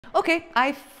Okay,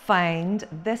 I find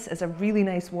this is a really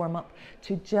nice warm-up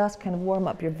to just kind of warm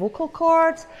up your vocal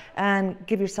cords and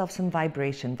give yourself some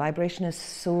vibration. Vibration is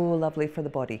so lovely for the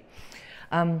body.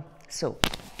 So,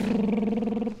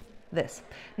 this.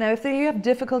 Now, if you have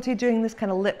difficulty doing this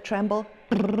kind of lip tremble,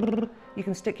 you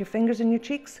can stick your fingers in your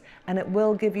cheeks and it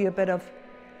will give you a bit of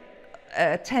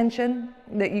tension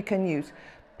that you can use.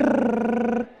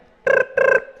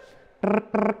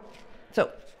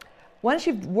 So, once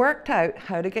you've worked out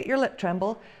how to get your lip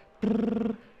tremble,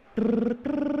 a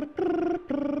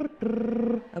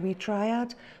wee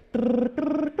triad.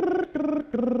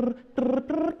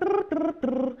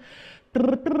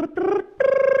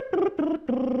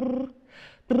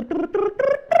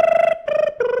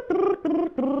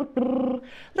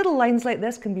 Little lines like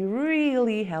this can be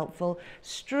really helpful,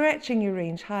 stretching your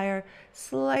range higher,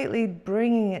 slightly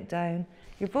bringing it down.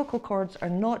 Your vocal cords are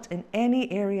not in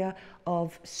any area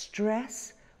of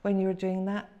stress when you're doing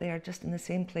that. They are just in the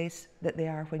same place that they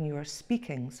are when you are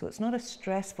speaking. So it's not a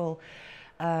stressful,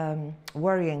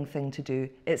 worrying thing to do.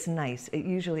 It's nice. It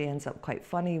usually ends up quite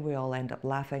funny. We all end up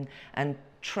laughing. And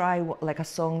try like a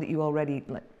song that you already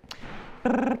like,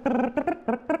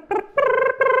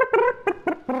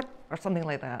 or something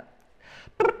like that.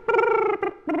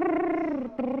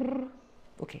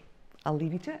 Okay, I'll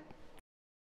leave you to it.